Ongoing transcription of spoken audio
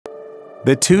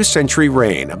The two-century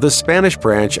reign of the Spanish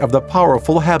branch of the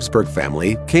powerful Habsburg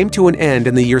family came to an end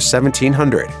in the year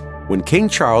 1700, when King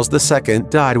Charles II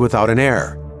died without an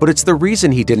heir. But it's the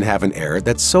reason he didn't have an heir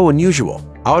that's so unusual,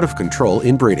 out-of-control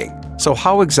inbreeding. So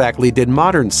how exactly did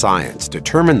modern science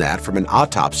determine that from an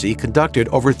autopsy conducted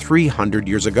over 300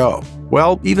 years ago?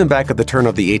 Well, even back at the turn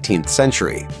of the 18th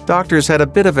century, doctors had a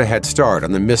bit of a head start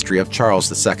on the mystery of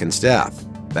Charles II's death.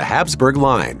 The Habsburg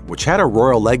line, which had a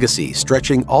royal legacy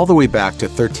stretching all the way back to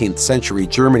 13th century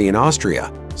Germany and Austria,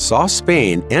 saw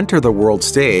Spain enter the world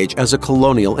stage as a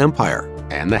colonial empire,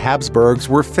 and the Habsburgs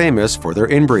were famous for their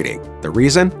inbreeding. The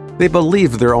reason? They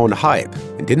believed their own hype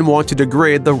and didn't want to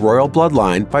degrade the royal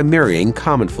bloodline by marrying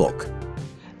common folk.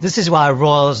 This is why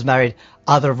royals married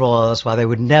other royals, why they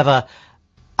would never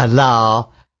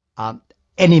allow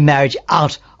any marriage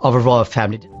out of a royal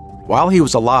family. While he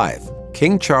was alive,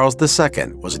 King Charles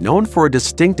II was known for a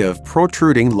distinctive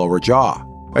protruding lower jaw,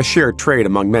 a shared trait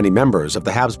among many members of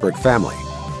the Habsburg family.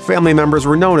 Family members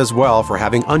were known as well for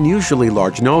having unusually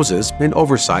large noses and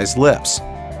oversized lips,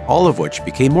 all of which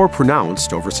became more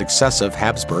pronounced over successive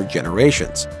Habsburg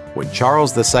generations. When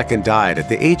Charles II died at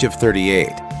the age of 38,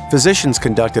 physicians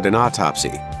conducted an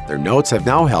autopsy. Their notes have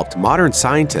now helped modern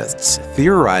scientists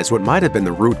theorize what might have been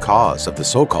the root cause of the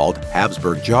so-called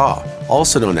Habsburg jaw,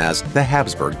 also known as the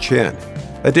Habsburg chin.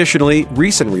 Additionally,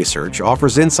 recent research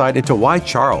offers insight into why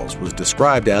Charles was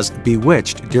described as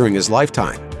bewitched during his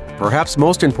lifetime. Perhaps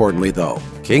most importantly, though,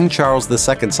 King Charles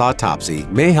II's autopsy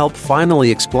may help finally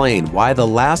explain why the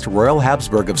last royal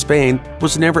Habsburg of Spain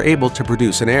was never able to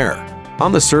produce an heir.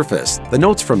 On the surface, the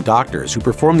notes from doctors who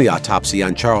performed the autopsy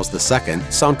on Charles II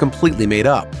sound completely made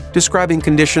up, describing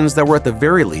conditions that were at the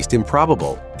very least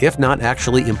improbable, if not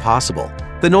actually impossible.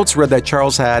 The notes read that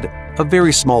Charles had a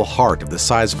very small heart of the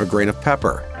size of a grain of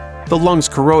pepper, the lungs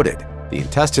corroded, the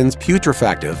intestines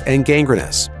putrefactive and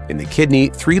gangrenous, in the kidney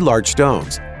 3 large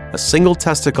stones, a single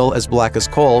testicle as black as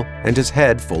coal, and his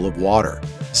head full of water.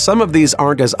 Some of these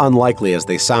aren't as unlikely as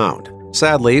they sound.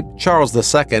 Sadly, Charles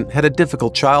II had a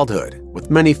difficult childhood,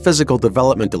 with many physical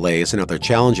development delays and other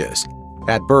challenges.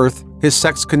 At birth, his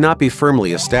sex could not be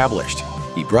firmly established.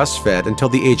 He breastfed until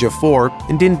the age of 4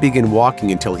 and didn't begin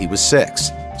walking until he was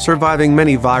 6, surviving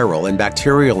many viral and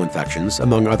bacterial infections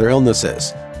among other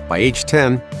illnesses. By age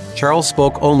 10, Charles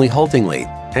spoke only haltingly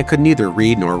and could neither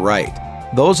read nor write.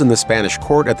 Those in the Spanish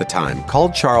court at the time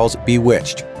called Charles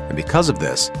bewitched, and because of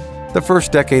this, the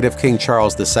first decade of King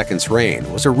Charles II's reign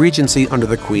was a regency under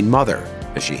the Queen Mother,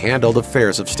 as she handled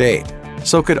affairs of state.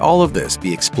 So could all of this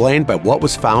be explained by what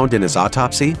was found in his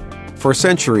autopsy? For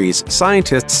centuries,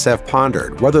 scientists have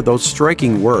pondered whether those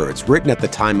striking words written at the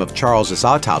time of Charles's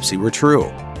autopsy were true,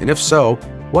 and if so,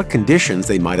 what conditions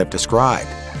they might have described.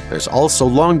 There's also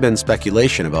long been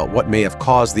speculation about what may have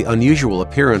caused the unusual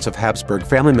appearance of Habsburg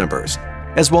family members,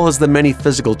 as well as the many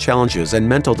physical challenges and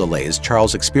mental delays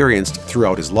Charles experienced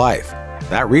throughout his life.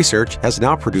 That research has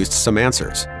now produced some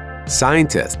answers.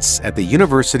 Scientists at the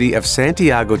University of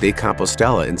Santiago de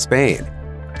Compostela in Spain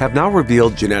have now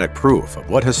revealed genetic proof of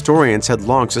what historians had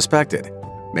long suspected.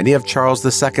 Many of Charles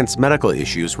II's medical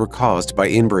issues were caused by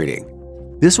inbreeding.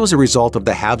 This was a result of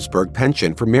the Habsburg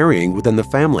penchant for marrying within the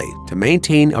family to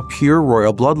maintain a pure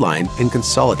royal bloodline and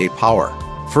consolidate power.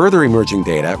 Further emerging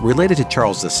data related to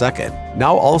Charles II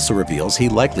now also reveals he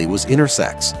likely was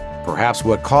intersex. Perhaps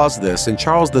what caused this in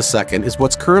Charles II is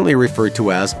what's currently referred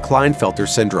to as Klinefelter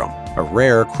syndrome, a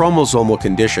rare chromosomal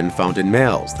condition found in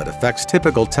males that affects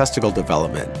typical testicle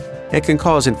development and can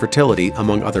cause infertility,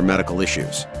 among other medical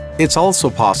issues. It's also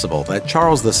possible that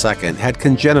Charles II had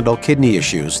congenital kidney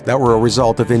issues that were a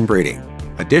result of inbreeding.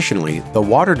 Additionally, the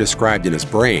water described in his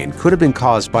brain could have been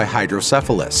caused by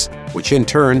hydrocephalus, which in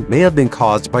turn may have been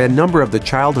caused by a number of the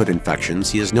childhood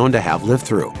infections he is known to have lived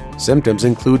through. Symptoms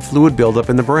include fluid buildup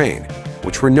in the brain,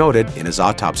 which were noted in his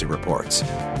autopsy reports.